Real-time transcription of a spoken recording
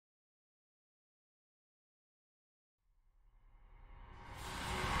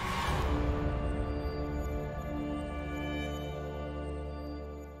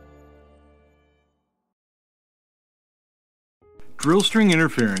Drill string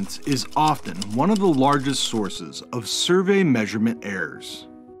interference is often one of the largest sources of survey measurement errors.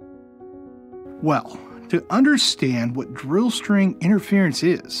 Well, to understand what drill string interference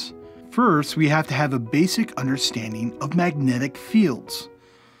is, first we have to have a basic understanding of magnetic fields,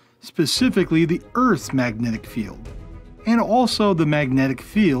 specifically the Earth's magnetic field, and also the magnetic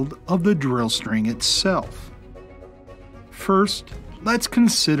field of the drill string itself. First, let's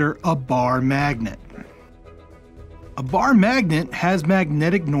consider a bar magnet. A bar magnet has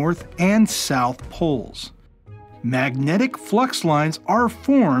magnetic north and south poles. Magnetic flux lines are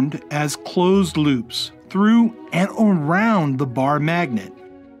formed as closed loops through and around the bar magnet,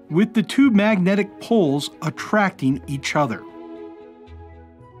 with the two magnetic poles attracting each other.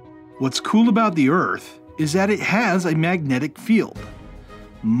 What's cool about the Earth is that it has a magnetic field,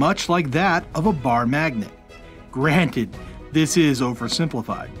 much like that of a bar magnet. Granted, this is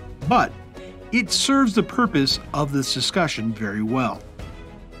oversimplified, but it serves the purpose of this discussion very well.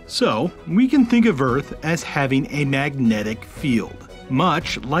 So, we can think of Earth as having a magnetic field,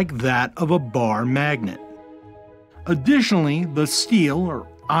 much like that of a bar magnet. Additionally, the steel or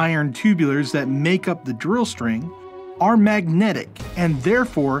iron tubulars that make up the drill string are magnetic, and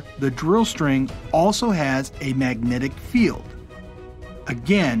therefore the drill string also has a magnetic field.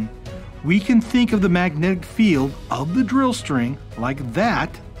 Again, we can think of the magnetic field of the drill string like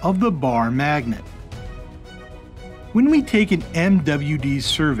that of the bar magnet. When we take an MWD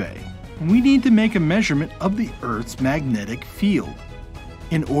survey, we need to make a measurement of the Earth's magnetic field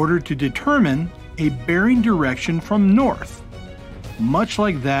in order to determine a bearing direction from north, much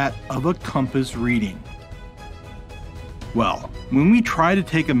like that of a compass reading. Well, when we try to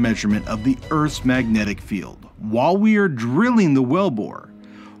take a measurement of the Earth's magnetic field while we are drilling the wellbore,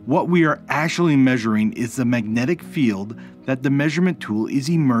 what we are actually measuring is the magnetic field that the measurement tool is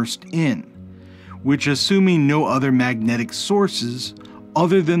immersed in, which, assuming no other magnetic sources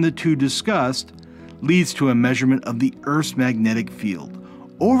other than the two discussed, leads to a measurement of the Earth's magnetic field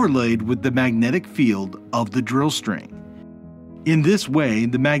overlaid with the magnetic field of the drill string. In this way,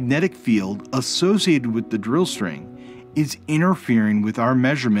 the magnetic field associated with the drill string is interfering with our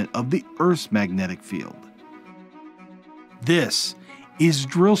measurement of the Earth's magnetic field. This is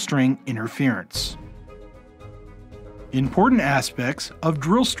drill string interference. Important aspects of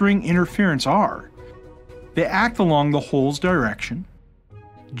drill string interference are: they act along the hole's direction.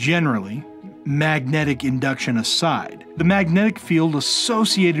 Generally, magnetic induction aside, the magnetic field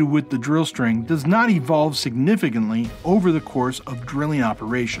associated with the drill string does not evolve significantly over the course of drilling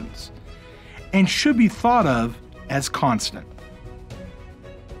operations, and should be thought of as constant.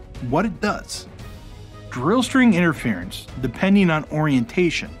 What it does: drill string interference, depending on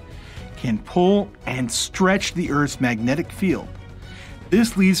orientation, can pull and stretch the Earth's magnetic field.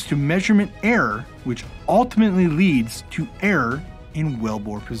 This leads to measurement error, which ultimately leads to error in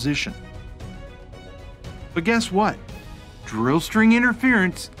wellbore position. But guess what? Drill string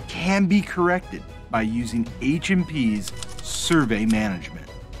interference can be corrected by using H&P's survey management.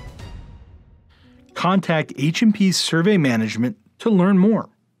 Contact H&P's survey management to learn more.